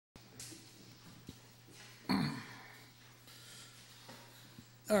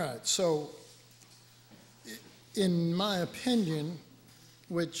All right, so in my opinion,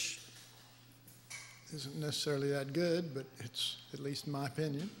 which isn't necessarily that good, but it's at least my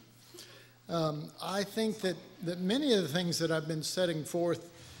opinion, I think that many of the things that I've been setting forth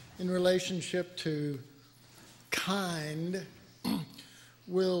in relationship to kind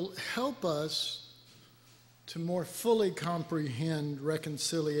will help us to more fully comprehend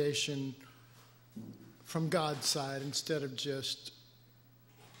reconciliation from God's side instead of just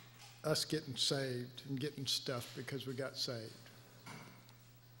us getting saved and getting stuff because we got saved.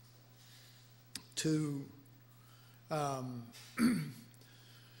 To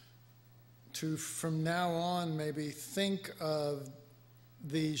from now on maybe think of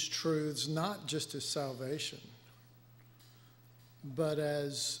these truths not just as salvation, but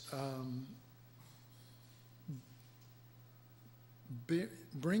as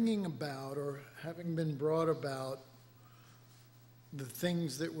bringing about or having been brought about the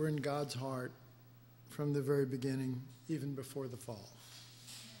things that were in God's heart from the very beginning, even before the fall.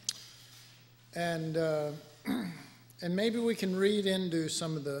 And maybe we can read into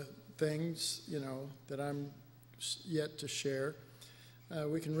some of the things, that I'm yet to share.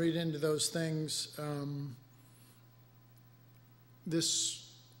 We can read into those things,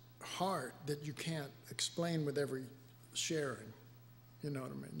 this heart that you can't explain with every sharing. You know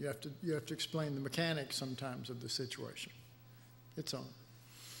what I mean? You have to explain the mechanics sometimes of the situation. Its own.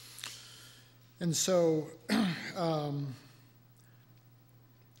 And so,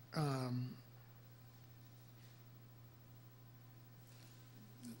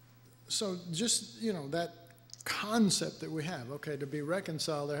 so just, that concept that we have, okay, to be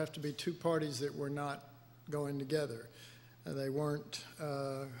reconciled, there have to be two parties that were not going together. They weren't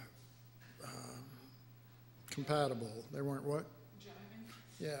compatible. They weren't what? Jiving.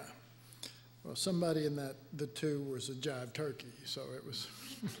 Yeah. Well, somebody in the two was a jive turkey, so it was.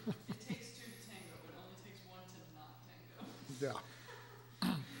 It takes two to tango, but it only takes one to not tango.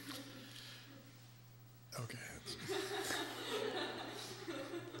 Yeah. Okay.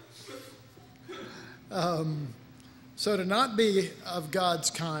 So to not be of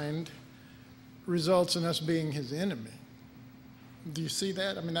God's kind results in us being his enemy. Do you see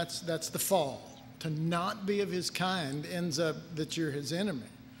that? I mean, that's the fall. To not be of his kind ends up that you're his enemy.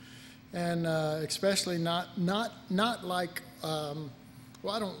 And especially not like, well,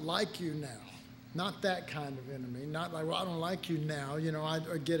 I don't like you now. Not that kind of enemy. Not like, well, I don't like you now.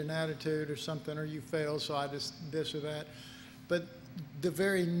 I get an attitude or something, or you fail, so I just this or that. But the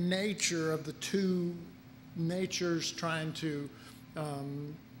very nature of the two natures trying to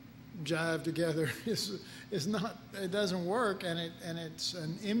jive together is not. It doesn't work, and it's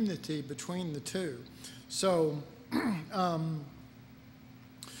an enmity between the two. So.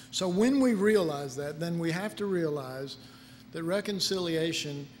 So when we realize that, then we have to realize that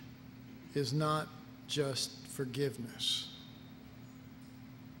reconciliation is not just forgiveness.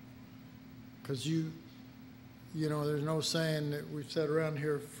 Because there's no saying that we've said around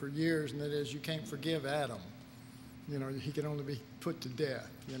here for years, and that is you can't forgive Adam. He can only be put to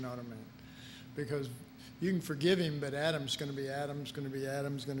death, you know what I mean? Because you can forgive him, but Adam's going to be Adam's going to be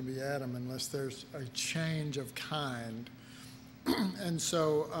Adam's going to be Adam unless there's a change of kind. And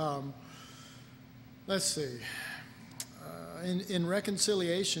so, let's see. In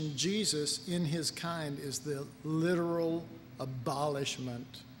reconciliation, Jesus, in his kind, is the literal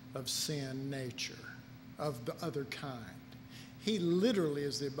abolishment of sin nature, of the other kind. He literally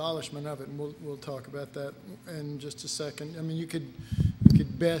is the abolishment of it, and we'll talk about that in just a second. I mean, you could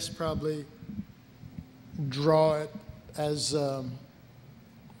best probably draw it as,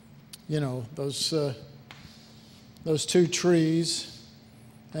 those two trees,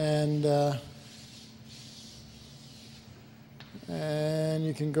 and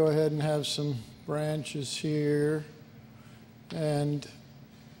you can go ahead and have some branches here, and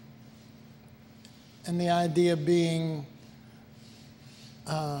the idea being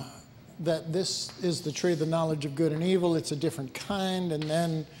that this is the tree of the knowledge of good and evil. It's a different kind, and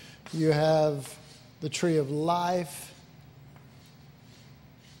then you have the tree of life,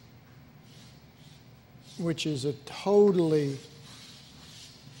 which is a totally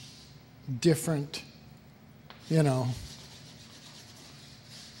different,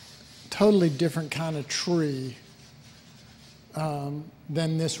 totally different kind of tree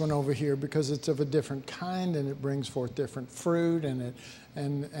than this one over here, because it's of a different kind and it brings forth different fruit, and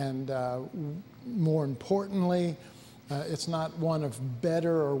more importantly, it's not one of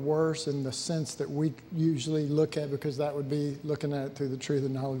better or worse in the sense that we usually look at, because that would be looking at it through the tree of the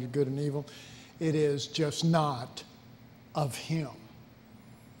knowledge of good and evil. It is just not of him.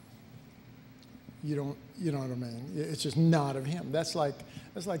 you don't, you know what I mean? It's just not of him. That's like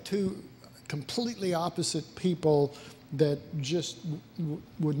two completely opposite people that just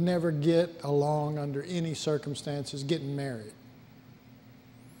would never get along under any circumstances getting married.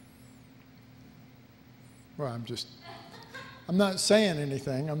 Well, I'm not saying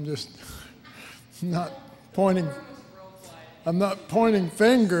anything. I'm just not pointing. I'm not pointing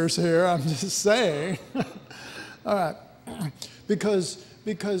fingers here. I'm just saying. All right. Because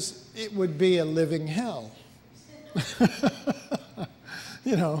it would be a living hell.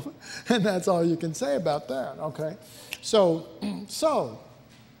 You know, and that's all you can say about that, okay? So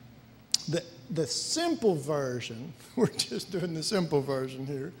the simple version, we're just doing the simple version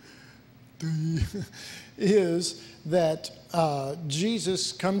here, is that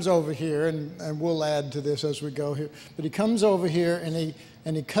Jesus comes over here, and we'll add to this as we go here, but he comes over here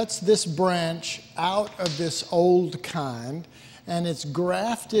and he cuts this branch out of this old kind, and it's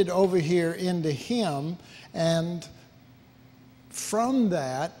grafted over here into him, and from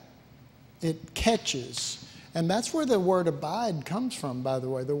that it catches. And that's where the word abide comes from, by the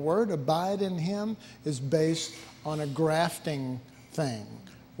way. The word abide in him is based on a grafting thing,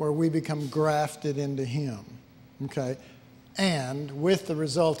 where we become grafted into him, okay? And with the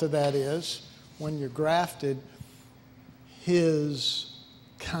result of that is, when you're grafted, his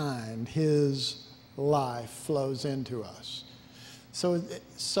kind, his life flows into us.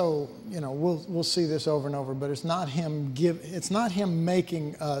 So you know, we'll see this over and over, but it's not him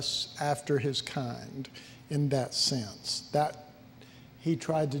making us after his kind in that sense. That he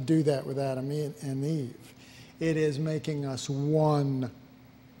tried to do that with Adam and Eve. It is making us one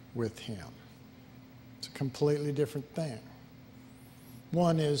with him. It's a completely different thing.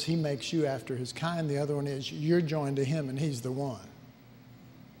 One is he makes you after his kind. The other one is you're joined to him and he's the one.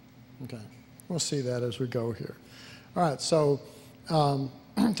 Okay, we'll see that as we go here. All right, so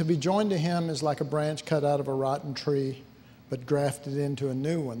to be joined to him is like a branch cut out of a rotten tree, but grafted into a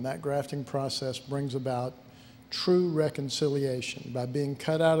new one. That grafting process brings about true reconciliation. By being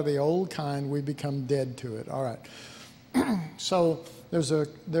cut out of the old kind, we become dead to it. All right. So there's a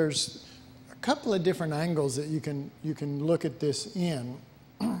couple of different angles that you can look at this in.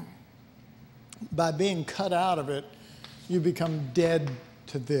 By being cut out of it, you become dead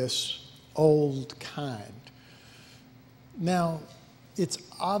to this old kind. Now, it's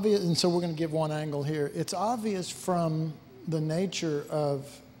obvious, and so we're going to give one angle here. It's obvious from the nature of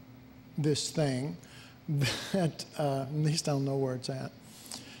this thing that, at least I don't know where it's at,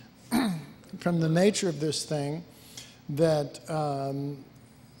 from the nature of this thing that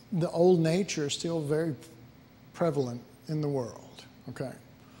the old nature is still very prevalent in the world, okay?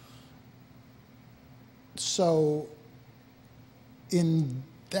 So in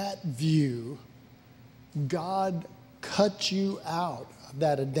that view, God cut you out of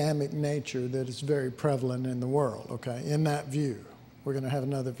that Adamic nature that is very prevalent in the world, okay? In that view. We're going to have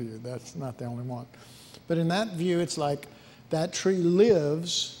another view. That's not the only one. But in that view, it's like that tree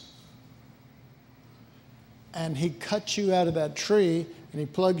lives, and he cuts you out of that tree, and he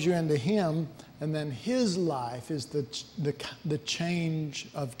plugs you into him, and then his life is the change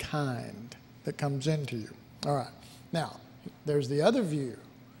of kind that comes into you. All right. Now, there's the other view.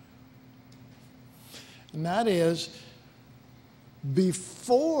 And that is,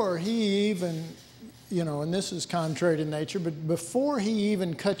 before he even, you know, and this is contrary to nature, but before he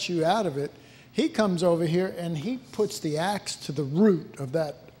even cuts you out of it, he comes over here and he puts the axe to the root of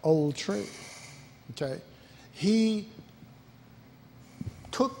that old tree, okay? He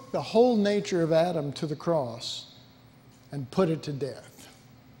took the whole nature of Adam to the cross and put it to death.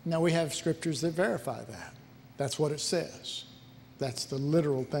 Now, we have scriptures that verify that. That's what it says. That's the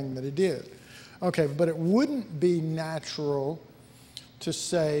literal thing that he did. Okay, but it wouldn't be natural to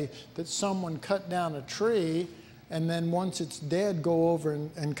say that someone cut down a tree and then once it's dead, go over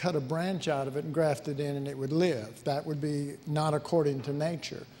and cut a branch out of it and graft it in and it would live. That would be not according to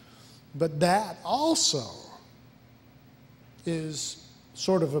nature. But that also is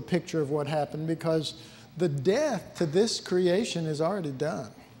sort of a picture of what happened, because the death to this creation is already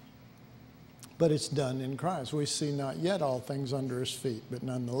done. But it's done in Christ. We see not yet all things under his feet, but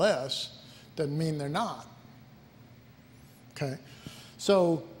nonetheless, doesn't mean they're not. Okay?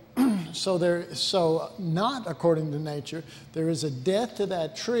 So not according to nature, there is a death to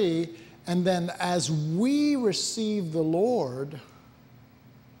that tree, and then as we receive the Lord,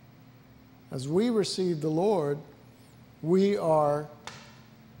 we are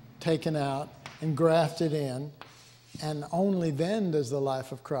taken out and grafted in, and only then does the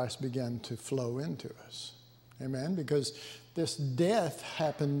life of Christ begin to flow into us. Amen? Because this death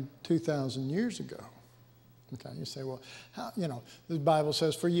happened 2,000 years ago. Okay, you say, well, how, the Bible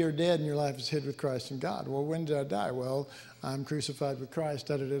says, for you're dead and your life is hid with Christ in God. Well, when did I die? Well, I'm crucified with Christ,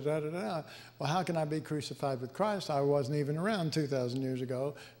 da-da-da-da-da-da. Well, how can I be crucified with Christ? I wasn't even around 2,000 years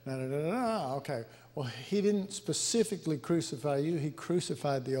ago, da-da-da-da-da. Okay, well, he didn't specifically crucify you. He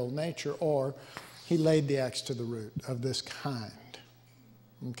crucified the old nature, or he laid the axe to the root of this kind.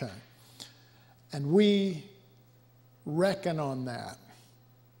 Okay, and we reckon on that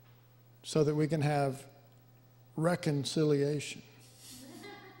so that we can have reconciliation.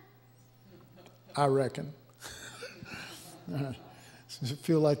 I reckon. Does it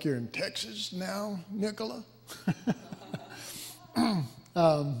feel like you're in Texas now, Nicola?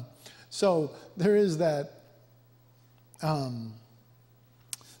 So there is that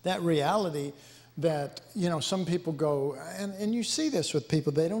reality that, some people go, and you see this with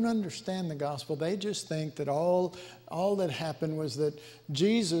people, they don't understand the gospel. They just think that all that happened was that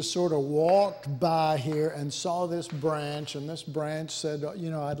Jesus sort of walked by here and saw this branch, and this branch said,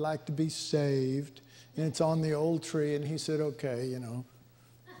 I'd like to be saved. And it's on the old tree, and he said, okay,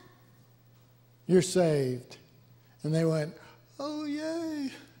 you're saved. And they went, oh,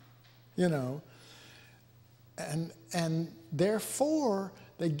 yay, And therefore,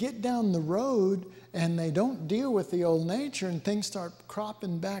 they get down the road and they don't deal with the old nature, and things start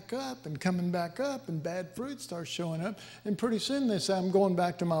cropping back up and coming back up, and bad fruit starts showing up. And pretty soon they say, I'm going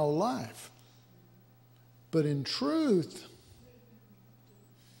back to my old life. But in truth,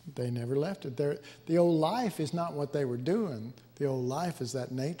 they never left it. The old life is not what they were doing. The old life is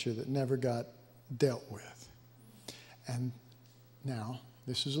that nature that never got dealt with. And now,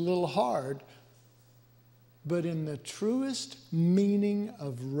 this is a little hard, but in the truest meaning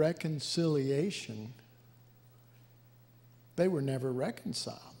of reconciliation, they were never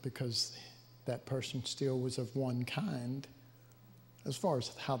reconciled, because that person still was of one kind as far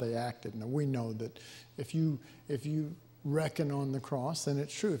as how they acted. Now, we know that if you reckon on the cross, then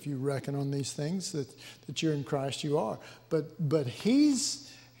it's true. If you reckon on these things that you're in Christ, you are. But he's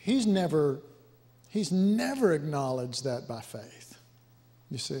never acknowledged that by faith,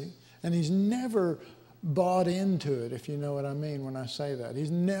 you see? And he's never bought into it, if you know what I mean when I say that. He's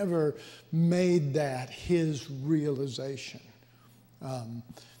never made that his realization.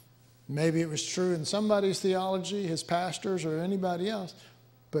 Maybe it was true in somebody's theology, his pastors or anybody else,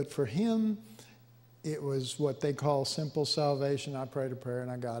 but for him, it was what they call simple salvation. I prayed a prayer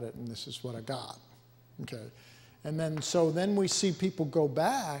and I got it, and this is what I got. Okay. And then we see people go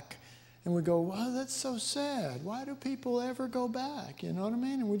back, and we go, well, that's so sad. Why do people ever go back? You know what I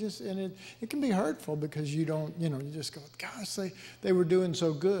mean? And it can be hurtful, because you don't, you just go, gosh, they were doing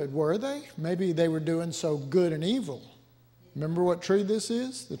so good. Were they? Maybe they were doing so good and evil. Remember what tree this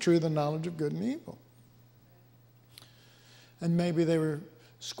is? The tree of the knowledge of good and evil. And maybe they were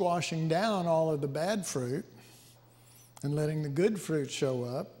squashing down all of the bad fruit and letting the good fruit show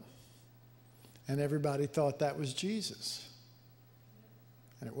up, and everybody thought that was Jesus.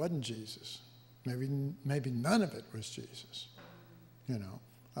 And it wasn't Jesus. Maybe none of it was Jesus.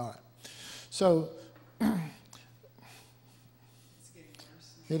 All right. So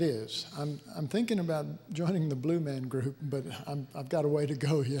it is. I'm thinking about joining the Blue Man Group, but I've got a way to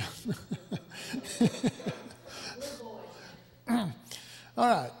go yet. All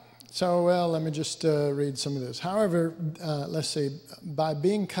right. So, let me just read some of this. However, let's see. By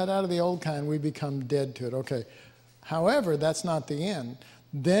being cut out of the old kind, we become dead to it. Okay. However, that's not the end.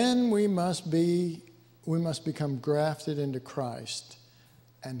 Then we must become grafted into Christ,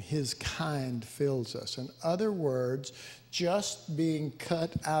 and his kind fills us. In other words, just being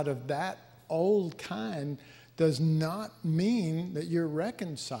cut out of that old kind does not mean that you're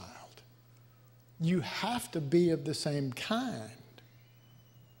reconciled. You have to be of the same kind.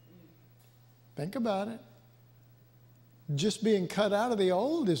 Think about it. Just being cut out of the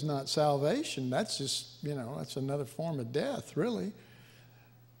old is not salvation. That's just, that's another form of death, really.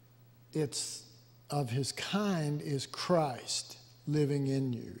 It's of his kind is Christ living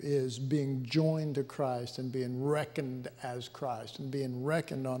in you, is being joined to Christ and being reckoned as Christ and being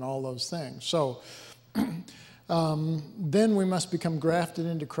reckoned on all those things. So then we must become grafted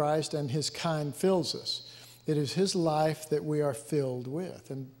into Christ, and his kind fills us. It is his life that we are filled with.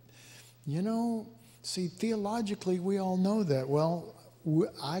 And see, theologically, we all know that. Well,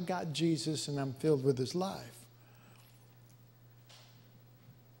 I got Jesus and I'm filled with his life.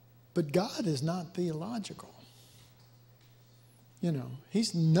 But God is not theological.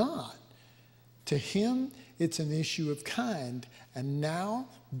 He's not. To him, it's an issue of kind. And now,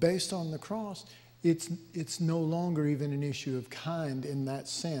 based on the cross, it's no longer even an issue of kind in that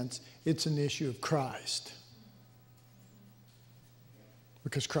sense. It's an issue of Christ.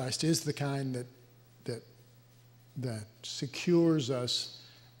 Because Christ is the kind that that secures us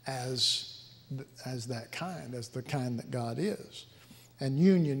as that kind, as the kind that God is. And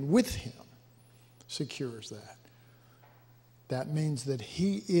union with him secures that. That means that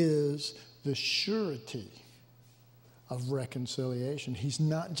he is the surety of reconciliation. He's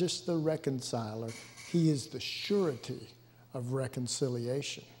not just the reconciler, he is the surety of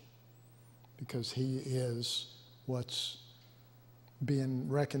reconciliation, because he is what's being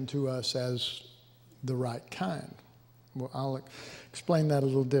reckoned to us as the right kind. Well, I'll explain that a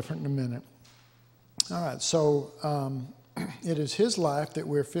little different in a minute. All right, so it is his life that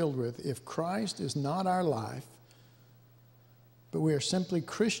we're filled with. If Christ is not our life, but we are simply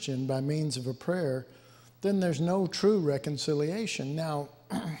Christian by means of a prayer, then there's no true reconciliation. Now,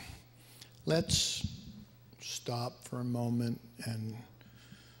 let's stop for a moment and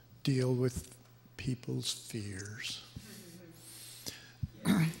deal with people's fears.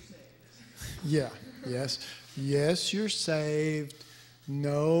 Yeah, yes. Yes, you're saved.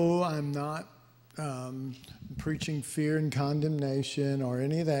 No, I'm not preaching fear and condemnation or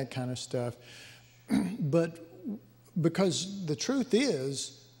any of that kind of stuff. But because the truth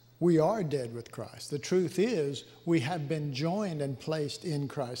is, we are dead with Christ. The truth is, we have been joined and placed in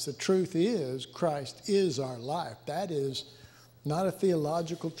Christ. The truth is, Christ is our life. That is not a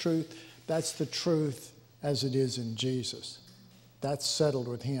theological truth. That's the truth as it is in Jesus. That's settled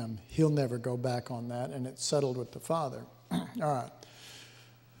with him. He'll never go back on that, and it's settled with the Father. All right.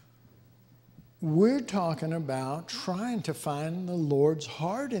 We're talking about trying to find the Lord's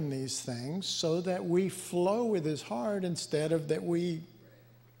heart in these things so that we flow with his heart instead of that we,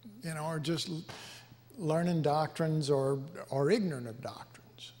 are just learning doctrines or ignorant of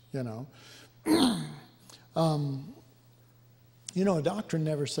doctrines, A doctrine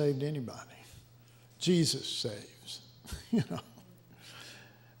never saved anybody. Jesus saves,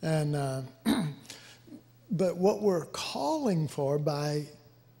 And, but what we're calling for by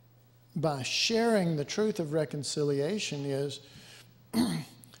sharing the truth of reconciliation is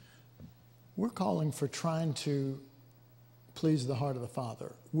we're calling for trying to please the heart of the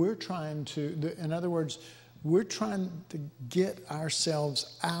Father. We're trying to, in other words, we're trying to get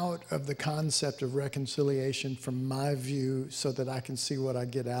ourselves out of the concept of reconciliation from my view so that I can see what I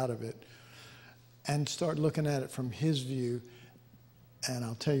get out of it and start looking at it from his view. And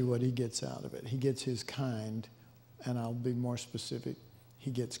I'll tell you what he gets out of it. He gets his kind, and I'll be more specific.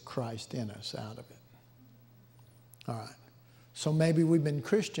 He gets Christ in us out of it. All right. So maybe we've been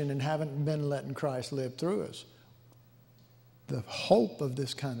Christian and haven't been letting Christ live through us. The hope of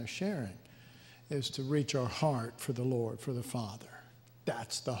this kind of sharing is to reach our heart for the Lord, for the Father.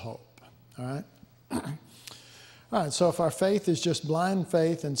 That's the hope. All right? All right, so if our faith is just blind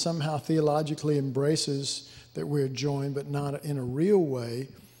faith and somehow theologically embraces that we're joined but not in a real way,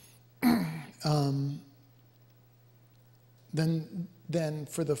 then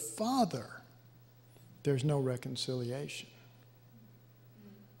for the Father, there's no reconciliation.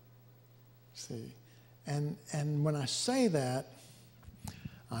 See? And when I say that,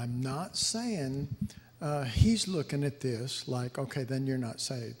 I'm not saying he's looking at this like, okay, then you're not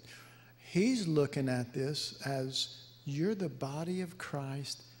saved. He's looking at this as you're the body of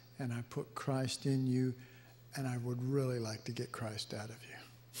Christ, and I put Christ in you, and I would really like to get Christ out of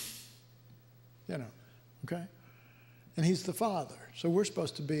you. Okay? And he's the Father. So we're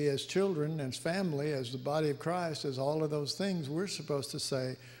supposed to be, as children, as family, as the body of Christ, as all of those things, we're supposed to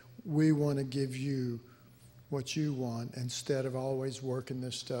say, we want to give you what you want instead of always working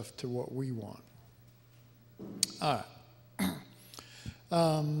this stuff to what we want. All right.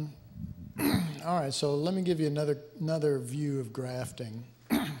 All right, so let me give you another view of grafting.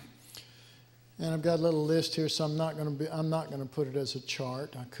 And I've got a little list here, so I'm not going to put it as a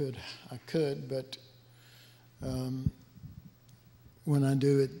chart. I could, but when I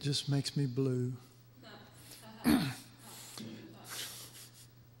do, it just makes me blue. That's what you deserve.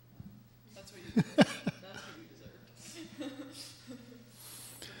 That's what you deserve.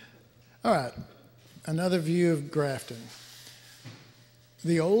 All right, another view of grafting.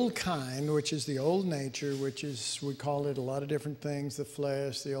 The old kind, which is the old nature, which is, we call it a lot of different things, the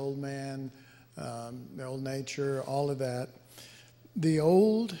flesh, the old man, the old nature, all of that. The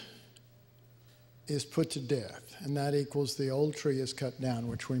old is put to death, and that equals the old tree is cut down,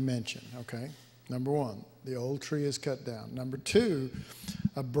 which we mentioned, okay? Number one, the old tree is cut down. Number two,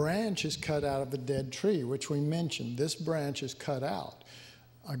 a branch is cut out of a dead tree, which we mentioned. This branch is cut out.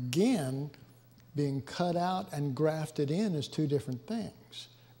 Again, being cut out and grafted in is two different things.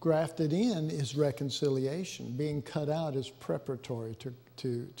 Grafted in is reconciliation. Being cut out is preparatory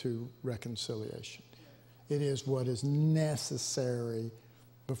to reconciliation. It is what is necessary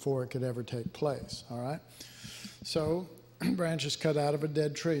before it could ever take place, all right? So, branch is cut out of a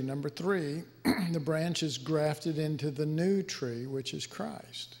dead tree. Number 3, the branch is grafted into the new tree, which is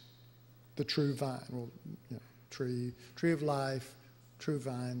Christ, the true vine. Well, you know, tree of life, true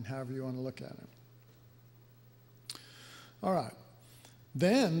vine, however you want to look at it. All right.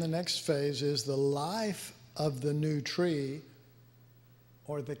 Then the next phase is the life of the new tree,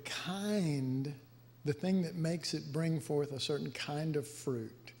 or the thing that makes it bring forth a certain kind of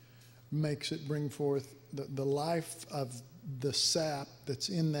fruit, makes it bring forth the life of the sap that's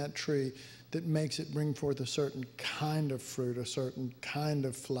in that tree that makes it bring forth a certain kind of fruit, a certain kind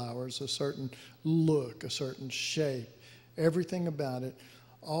of flowers, a certain look, a certain shape, everything about it.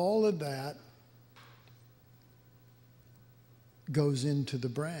 All of that goes into the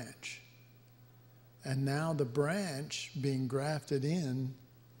branch. And now the branch being grafted in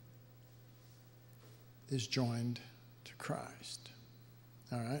is joined to Christ.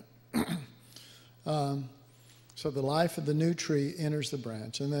 All right? So the life of the new tree enters the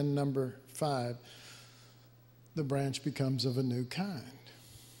branch. And then number 5, the branch becomes of a new kind.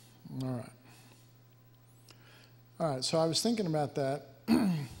 All right. All right, so I was thinking about that.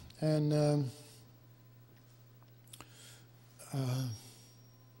 And a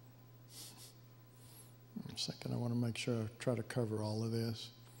second, I want to make sure I try to cover all of this.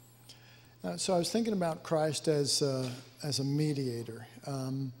 So I was thinking about Christ as a mediator,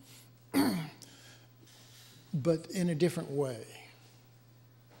 but in a different way.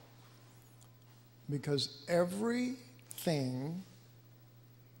 Because everything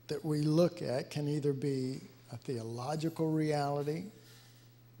that we look at can either be a theological reality,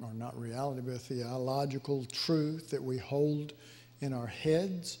 or not reality, but a theological truth that we hold in our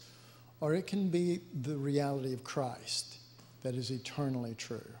heads, or it can be the reality of Christ that is eternally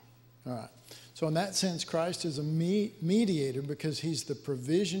true. All right. So in that sense, Christ is a mediator because he's the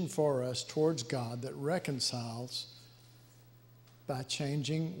provision for us towards God that reconciles by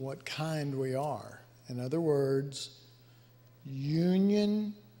changing what kind we are. In other words,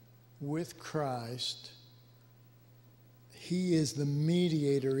 union with Christ, he is the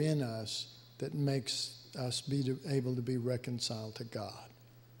mediator in us that makes us be able to be reconciled to God.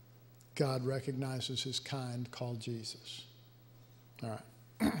 God recognizes his kind called Jesus. All right.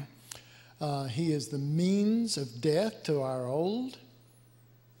 He is the means of death to our old,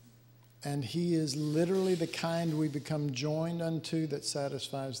 and he is literally the kind we become joined unto that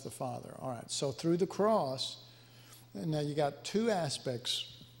satisfies the Father. All right, so through the cross, and now you got 2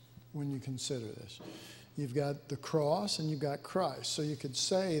 aspects when you consider this. You've got the cross and you've got Christ. So you could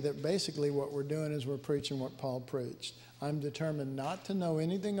say that basically what we're doing is we're preaching what Paul preached. I'm determined not to know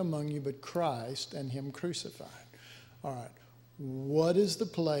anything among you but Christ and him crucified. All right, what is the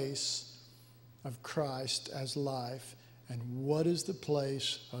place of Christ as life, and what is the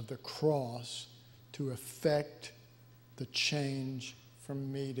place of the cross to affect the change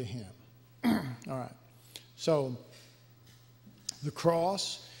from me to him? All right. So the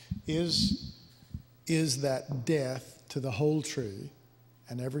cross is that death to the whole tree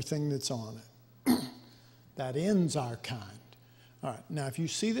and everything that's on it. That ends our kind. All right. Now, if you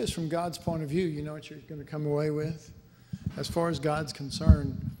see this from God's point of view, you know what you're going to come away with? As far as God's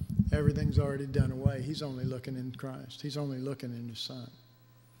concerned, everything's already done away. He's only looking in Christ. He's only looking in his Son.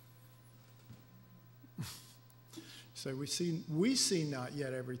 So we see not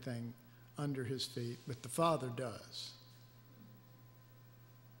yet everything under his feet, but the Father does.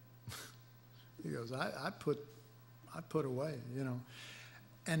 He goes, I put away, you know.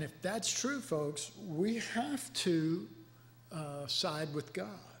 And if that's true, folks, we have to side with God.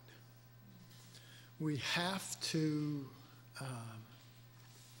 We have to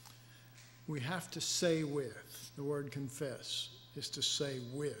say with. The word confess is to say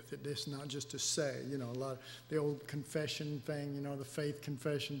with. It's not just to say. You know, a lot of the old confession thing, you know, the faith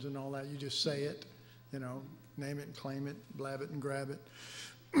confessions and all that, you just say it, you know, name it and claim it, blab it and grab it.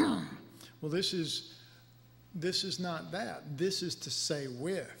 Well, this is not that. This is to say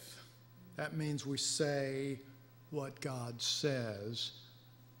with. That means we say what God says,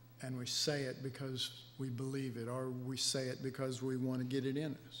 and we say it because we believe it, or we say it because we want to get it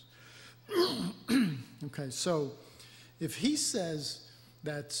in us. Okay, so if he says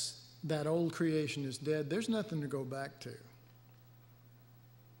that old creation is dead, there's nothing to go back to.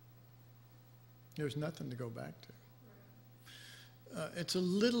 There's nothing to go back to. It's a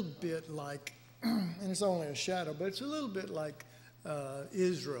little bit like, and it's only a shadow, but it's a little bit like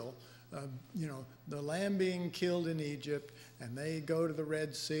Israel. You know, the lamb being killed in Egypt, and they go to the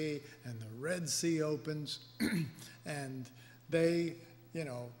Red Sea, and the Red Sea opens, and they, you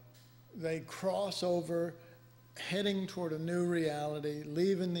know, they cross over, heading toward a new reality,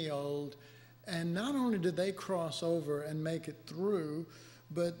 leaving the old, And not only did they cross over and make it through,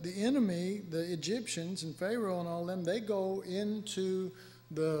 but the enemy, the Egyptians and Pharaoh and all them, they go into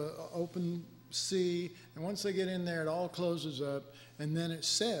the open sea, and once they get in there, it all closes up. And then it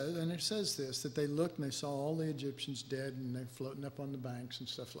says this, that they looked and they saw all the Egyptians dead, and they're floating up on the banks and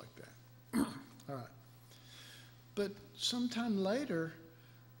stuff like that. All right. But sometime later,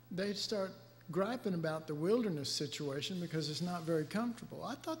 they start griping about the wilderness situation because it's not very comfortable.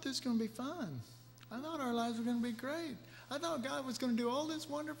 I thought this was going to be fun. I thought our lives were going to be great. I thought God was going to do all this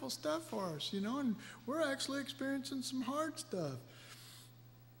wonderful stuff for us, and we're actually experiencing some hard stuff.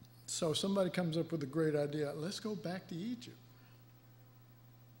 So somebody comes up with a great idea. Let's go back to Egypt.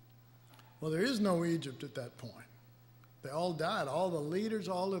 Well, there is no Egypt at that point. They all died. All the leaders,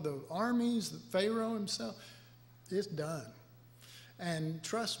 all of the armies, Pharaoh himself, it's done. And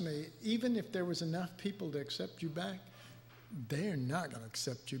trust me, even if there was enough people to accept you back, they're not going to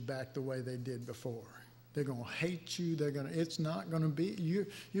accept you back the way they did before. They're going to hate you. It's not going to be, you're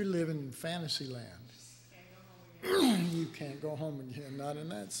living in fantasy land. You can't go home again, not in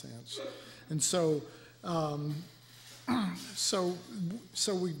that sense. And so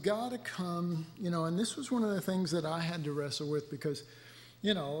we've got to come, and this was one of the things that I had to wrestle with because,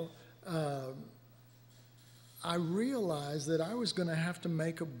 I realized that I was going to have to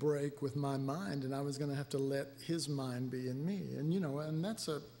make a break with my mind, and I was going to have to let his mind be in me. And, and that's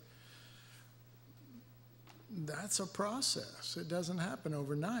a process. It doesn't happen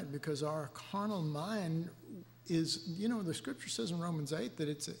overnight because our carnal mind is, the scripture says in Romans 8 that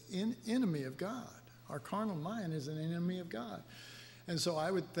it's an enemy of God. Our carnal mind is an enemy of God. And so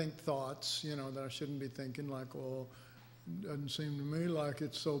I would think thoughts, that I shouldn't be thinking, like, well, doesn't seem to me like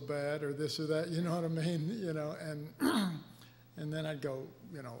it's so bad or this or that, you know what I mean? And then I'd go,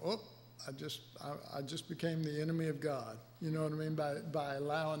 I just became the enemy of God. You know what I mean? By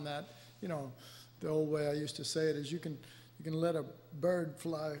allowing that, the old way I used to say it is you can let a bird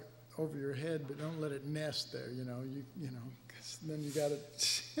fly over your head, but don't let it nest there, cause then you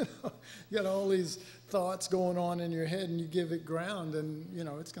got all these thoughts going on in your head, and you give it ground, and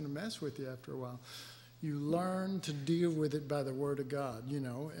it's going to mess with you after a while. You learn to deal with it by the word of God,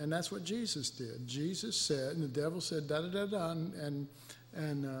 and that's what Jesus did. Jesus said, and the devil said da da da da, and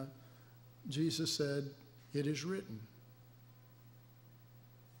Jesus said, "It is written."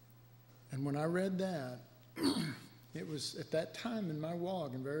 And when I read that, it was at that time in my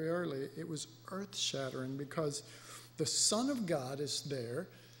walk, and very early, it was earth-shattering because the Son of God is there.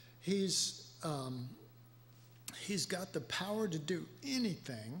 He's got the power to do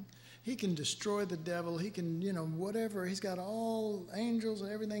anything. He can destroy the devil. He can, whatever. He's got all angels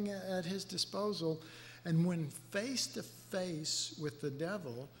and everything at his disposal. And when face to face with the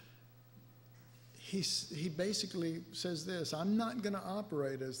devil, he basically says this: I'm not going to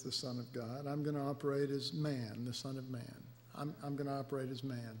operate as the Son of God. I'm going to operate as man, the Son of Man. I'm going to operate as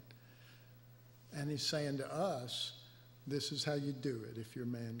man. And he's saying to us, this is how you do it if you're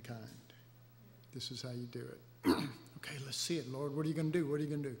mankind. This is how you do it. Okay, let's see it, Lord. What are you going to do? What are you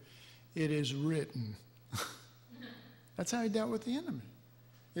going to do? It is written. That's how he dealt with the enemy.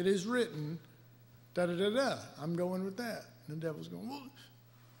 It is written, da-da-da-da. I'm going with that. And the devil's going, well,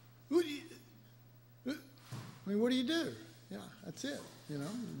 what do you do? Yeah, that's it.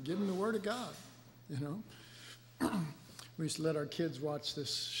 Give him the word of God, We used to let our kids watch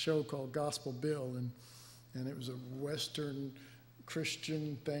this show called Gospel Bill, and it was a Western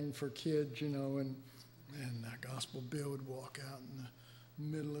Christian thing for kids, and that Gospel Bill would walk out in the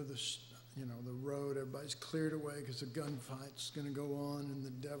middle of the road. Everybody's cleared away because the gunfight's going to go on, and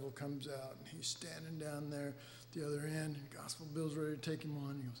the devil comes out, and he's standing down there at the other end, and Gospel Bill's ready to take him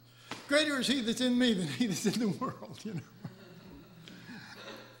on. He goes, "Greater is he that's in me than he that's in the world,"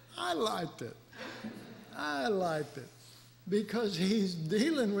 I liked it. Because he's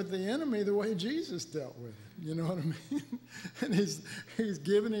dealing with the enemy the way Jesus dealt with it. You know what I mean? And he's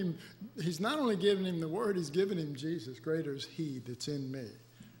giving him, he's not only giving him the word, he's giving him Jesus. Greater is he that's in me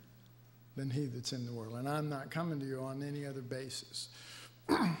than he that's in the world. And I'm not coming to you on any other basis.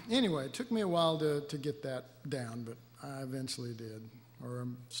 Anyway, it took me a while to get that down, but I eventually did, or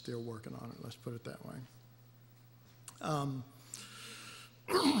I'm still working on it. Let's put it that way. All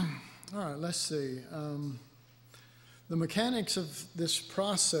right, let's see. The mechanics of this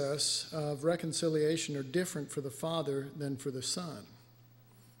process of reconciliation are different for the Father than for the Son.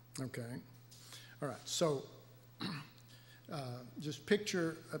 Okay. All right. So just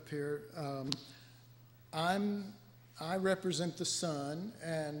picture up here. I represent the Son,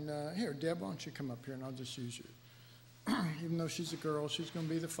 and here, Deb, why don't you come up here and I'll just use you. Even though she's a girl, she's going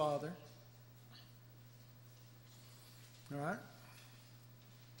to be the Father. All right.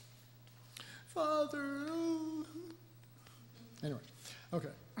 Father. Oh. Anyway, okay.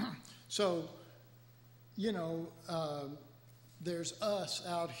 So, there's us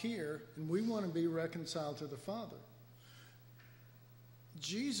out here, and we want to be reconciled to the Father.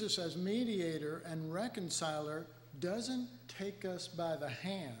 Jesus, as mediator and reconciler, doesn't take us by the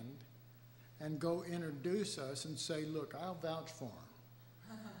hand and go introduce us and say, look, I'll vouch for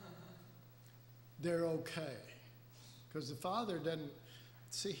them. They're okay. Because the Father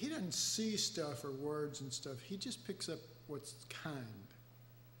he doesn't see stuff or words and stuff. He just picks up what's kind.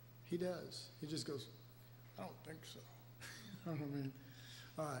 He does. He just goes, I don't think so. You know what I mean?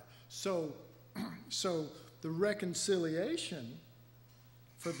 All right. So the reconciliation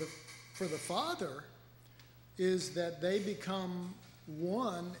for the Father is that they become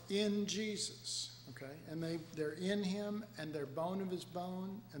one in Jesus, okay? And they're in him, and they're bone of his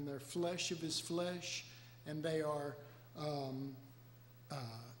bone, and they're flesh of his flesh, and they are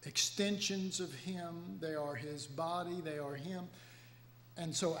extensions of him. They are his body. They are him.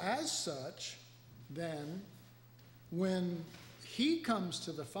 And so as such, then, when he comes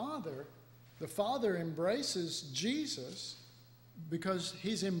to the Father embraces Jesus because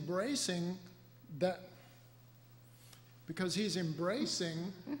he's embracing that, because he's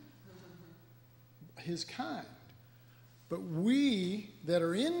embracing his kind. But we that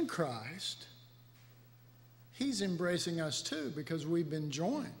are in Christ, he's embracing us too because we've been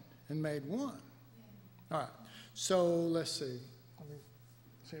joined and made one. All right, so let's see. Let me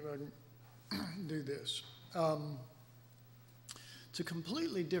see if I can do this. It's a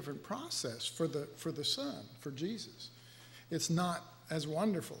completely different process for the Son, for Jesus. It's not as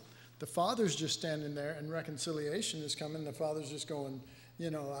wonderful. The Father's just standing there and reconciliation is coming. The Father's just going,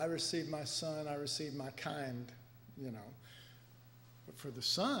 I received my Son, I received my kind, But for the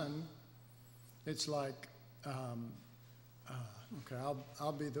Son, it's like, okay,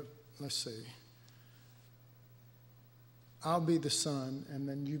 I'll be the, let's see. I'll be the Son, and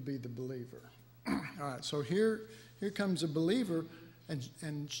then you be the believer. All right, so here comes a believer,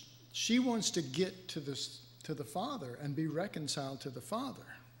 and she wants to get to the Father and be reconciled to the Father.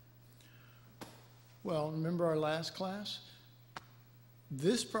 Well, remember our last class?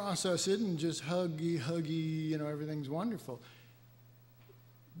 This process isn't just huggy, everything's wonderful.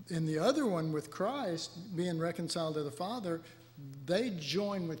 In the other one with Christ, being reconciled to the Father, they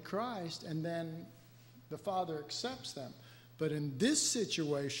join with Christ, and then the Father accepts them. But in this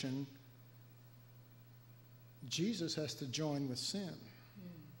situation, Jesus has to join with sin.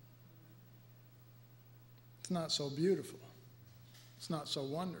 It's not so beautiful. It's not so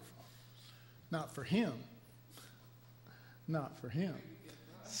wonderful. Not for him. Not for him.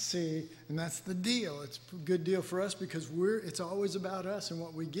 See, and that's the deal. It's a good deal for us because it's always about us and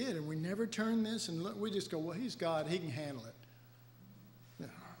what we get, and we never turn this and look, we just go, well, he's God, he can handle it.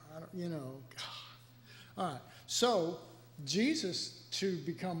 All right. So Jesus, to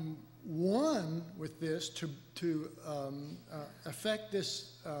become one with this, to affect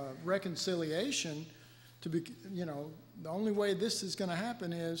this reconciliation, to be, the only way this is going to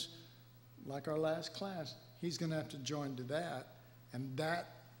happen is, like our last class, he's going to have to join to that, and that,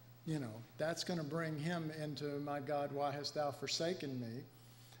 that's going to bring him into, my God, why hast thou forsaken me?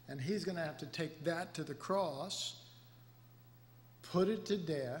 And he's going to have to take that to the cross, put it to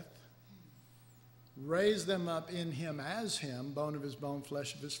death, raise them up in him as him, bone of his bone,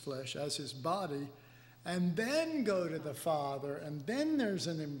 flesh of his flesh, as his body, and then go to the Father, and then there's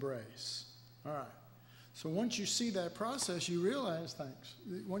an embrace. All right. So once you see that process, you realize,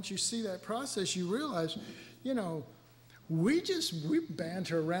 once you see that process, you realize, we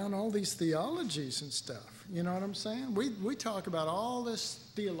banter around all these theologies and stuff. You know what I'm saying? We talk about all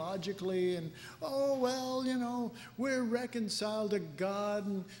this theologically and, we're reconciled to God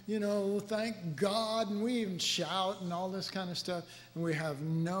and, thank God, and we even shout and all this kind of stuff. And we have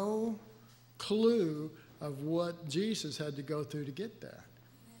no clue of what Jesus had to go through to get that.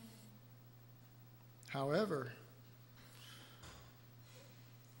 However,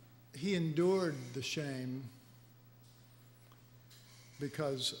 he endured the shame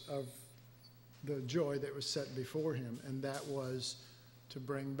because of the joy that was set before him, and that was to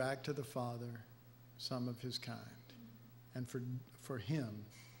bring back to the Father some of his kind, and for him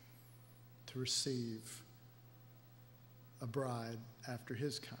to receive a bride after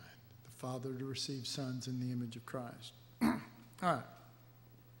his kind, the Father to receive sons in the image of Christ. All right.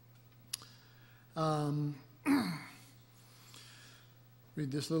 Read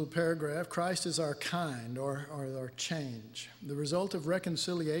this little paragraph. Christ is our kind, or our change. The result of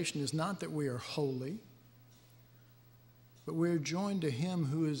reconciliation is not that we are holy, but we are joined to him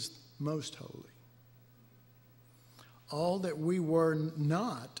who is most holy. All that we were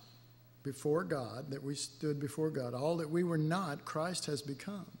not before God, that we stood before God, all that we were not, Christ has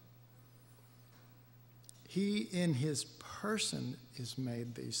become. He in his person has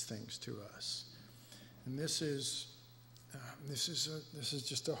made these things to us. And this is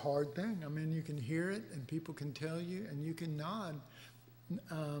just a hard thing. I mean, you can hear it and people can tell you and you can nod.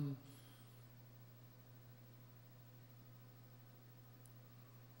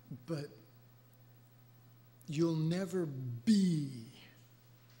 But you'll never be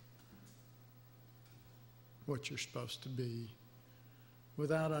what you're supposed to be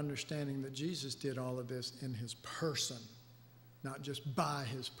without understanding that Jesus did all of this in his person, not just by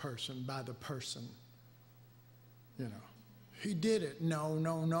his person, by the person. You know, he did it.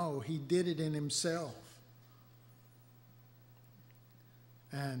 No. He did it in himself.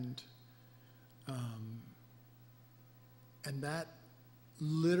 And that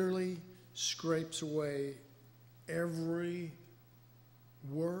literally scrapes away every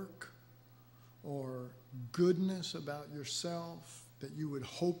work or goodness about yourself that you would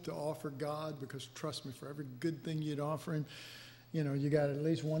hope to offer God, because trust me, for every good thing you'd offer him, you know, you got at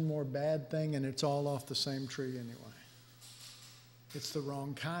least one more bad thing and it's all off the same tree anyway. It's the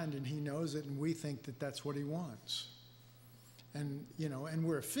wrong kind and he knows it, and we think that that's what he wants. And, you know, and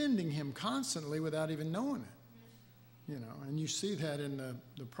we're offending him constantly without even knowing it. You know, and you see that in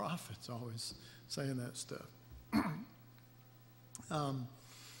the prophets always saying that stuff.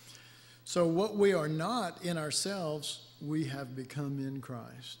 So what we are not in ourselves, we have become in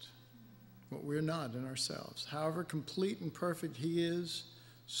Christ. What we're not in ourselves. However complete and perfect he is,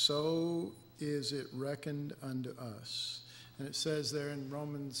 so is it reckoned unto us. And it says there in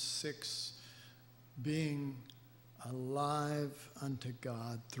Romans 6, being alive unto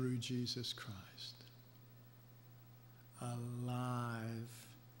God through Jesus Christ. Alive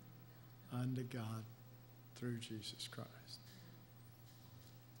unto God through Jesus Christ.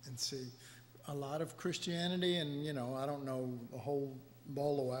 And see, a lot of Christianity, and you know, I don't know a whole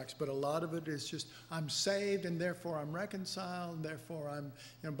ball of wax, but a lot of it is just, I'm saved and therefore I'm reconciled, therefore I'm,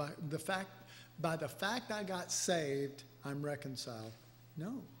 you know, by the fact I got saved, I'm reconciled.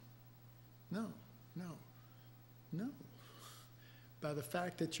 No. By the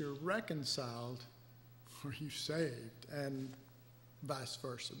fact that you're reconciled, are you saved? And vice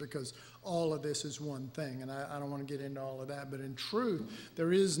versa, because all of this is one thing, and I don't want to get into all of that, but in truth,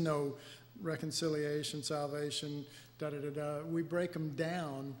 there is no reconciliation, salvation, We break them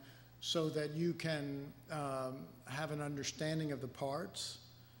down so that you can have an understanding of the parts,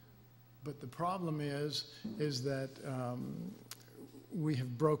 but the problem is that we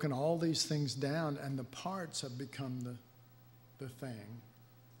have broken all these things down, and the parts have become the thing,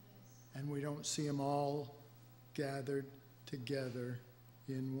 and we don't see them all gathered together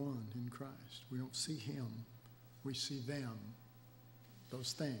in one, in Christ. We don't see him. We see them,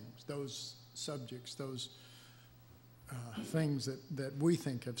 those things, those subjects, those things that we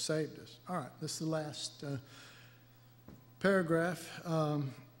think have saved us. All right, this is the last paragraph,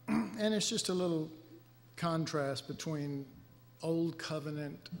 and it's just a little contrast between Old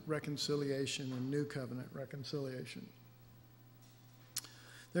Covenant reconciliation and New Covenant reconciliation.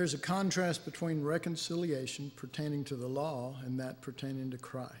 There's a contrast between reconciliation pertaining to the law and that pertaining to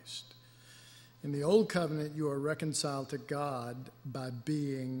Christ. In the Old Covenant, you are reconciled to God by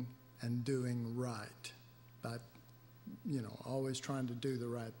being and doing right, by, you know, always trying to do the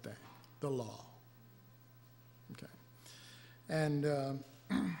right thing, the law. Okay. And I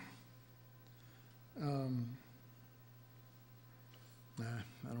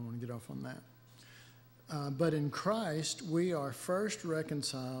don't want to get off on that. But in Christ, we are first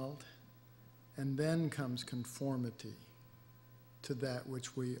reconciled, and then comes conformity to that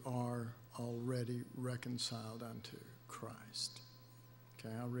which we are already reconciled unto, Christ.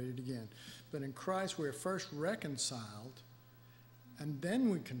 Okay, I'll read it again. But in Christ, we are first reconciled, and then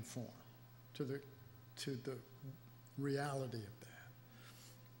we conform to the reality of that.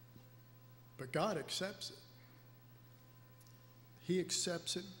 But God accepts it. He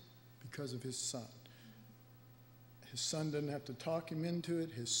accepts it because of his Son. His Son didn't have to talk him into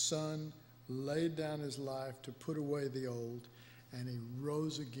it. His Son laid down his life to put away the old, and he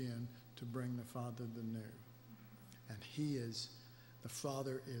rose again to bring the Father the new. And the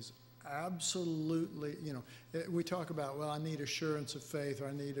Father is absolutely, you know, we talk about, well, I need assurance of faith, or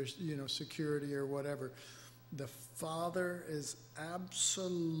I need, security or whatever. The Father is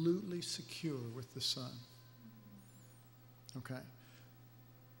absolutely secure with the Son. Okay?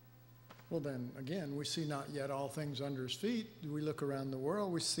 Well, then, again, we see not yet all things under his feet. We look around the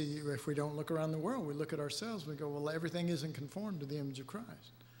world. We see, if we don't look around the world, we look at ourselves. We go, well, everything isn't conformed to the image of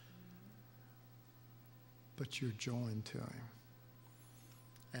Christ. But you're joined to him.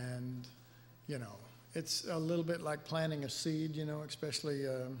 And, you know, it's a little bit like planting a seed, you know, especially,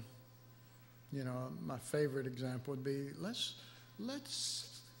 you know, my favorite example would be let's,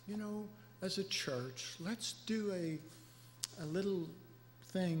 you know, as a church, let's do a little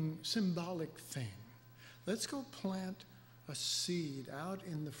thing, symbolic thing. Let's go plant a seed out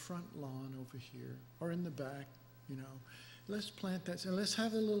in the front lawn over here or in the back, you know. Let's plant that, and let's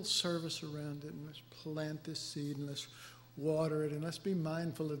have a little service around it, and let's plant this seed, and let's water it, and let's be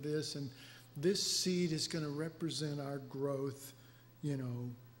mindful of this. And this seed is going to represent our growth, you know,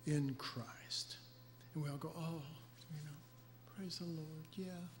 in Christ. And we all go, oh, you know, praise the Lord.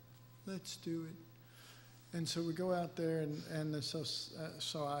 Yeah, let's do it. And so we go out there, and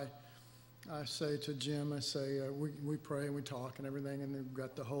so I say to Jim, I say, we pray and we talk and everything, and they've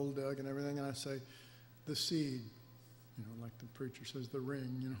got the hole dug and everything, and I say, the seed, you know, like the preacher says, the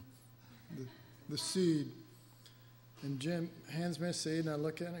ring, you know, the seed. And Jim hands me a seed, and I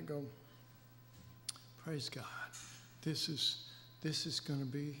look at it and go, praise God, this is going to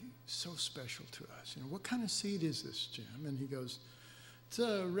be so special to us. You know, what kind of seed is this, Jim? And he goes, it's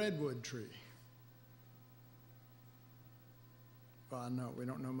a redwood tree. Well, I know we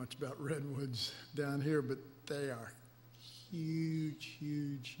don't know much about redwoods down here, but they are huge,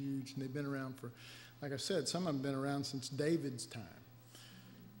 huge, huge. And they've been around for, like I said, some of them have been around since David's time.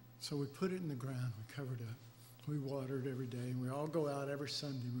 So we put it in the ground, we covered it up, we water it every day, and we all go out every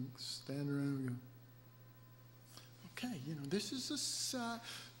Sunday. We stand around and we go, okay, you know, this is a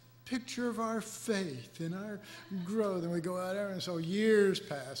picture of our faith and our growth. And we go out there, and so years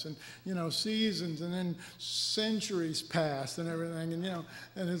pass, and, you know, seasons, and then centuries pass and everything. And, you know,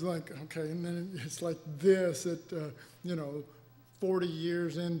 and it's like, okay, and then it's like this at, you know, 40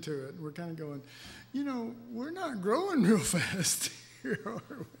 years into it. We're kind of going, you know, we're not growing real fast here, are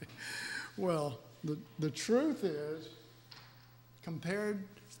we? Well, the truth is, compared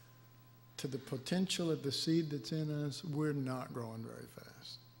to the potential of the seed that's in us, we're not growing very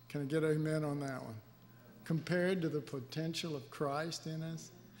fast. Can I get an amen on that one? Compared to the potential of Christ in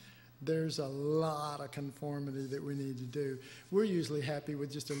us, there's a lot of conformity that we need to do. We're usually happy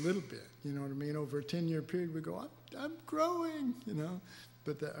with just a little bit, you know what I mean? Over a 10-year period, we go, I'm growing, you know?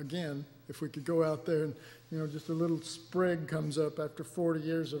 But again, if we could go out there and, you know, just a little sprig comes up after 40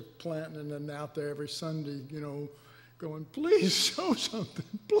 years of planting, and then out there every Sunday, you know, going, please show something,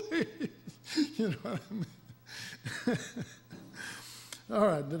 please. You know what I mean? All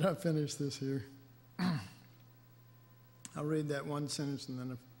right, did I finish this here? I'll read that one sentence and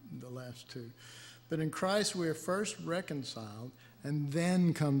then the last two. But in Christ we are first reconciled, and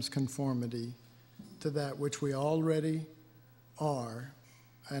then comes conformity to that which we already are,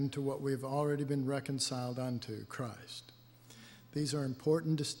 and to what we've already been reconciled unto, Christ. These are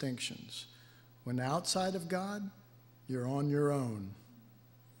important distinctions. When outside of God, you're on your own.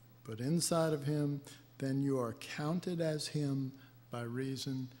 But inside of him, then you are counted as him by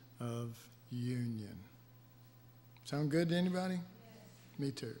reason of union. Sound good to anybody? Yes.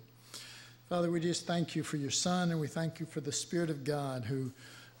 Me too. Father, we just thank you for your Son, and we thank you for the Spirit of God who,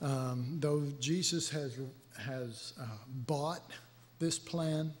 though Jesus has bought this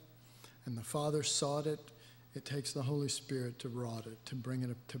plan and the Father sought it, it takes the Holy Spirit to wrought it, to bring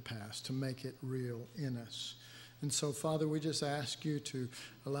it to pass, to make it real in us. And so, Father, we just ask you to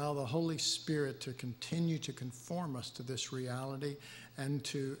allow the Holy Spirit to continue to conform us to this reality,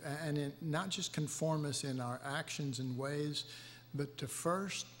 and not just conform us in our actions and ways, but to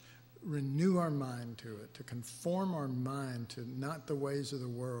first renew our mind to it, to conform our mind to not the ways of the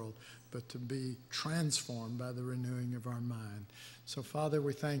world, but to be transformed by the renewing of our mind. So, Father,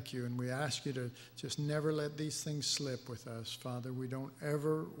 we thank you, and we ask you to just never let these things slip with us, Father. We don't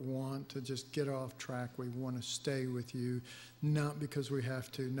ever want to just get off track. We want to stay with you, not because we have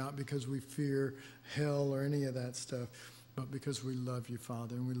to, not because we fear hell or any of that stuff, but because we love you,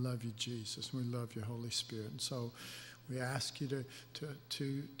 Father, and we love you, Jesus, and we love you, Holy Spirit. And so we ask you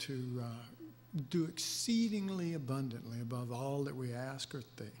to do exceedingly abundantly above all that we ask or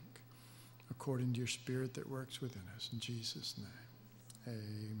think, according to your Spirit that works within us. In Jesus' name,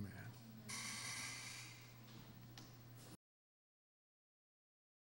 amen.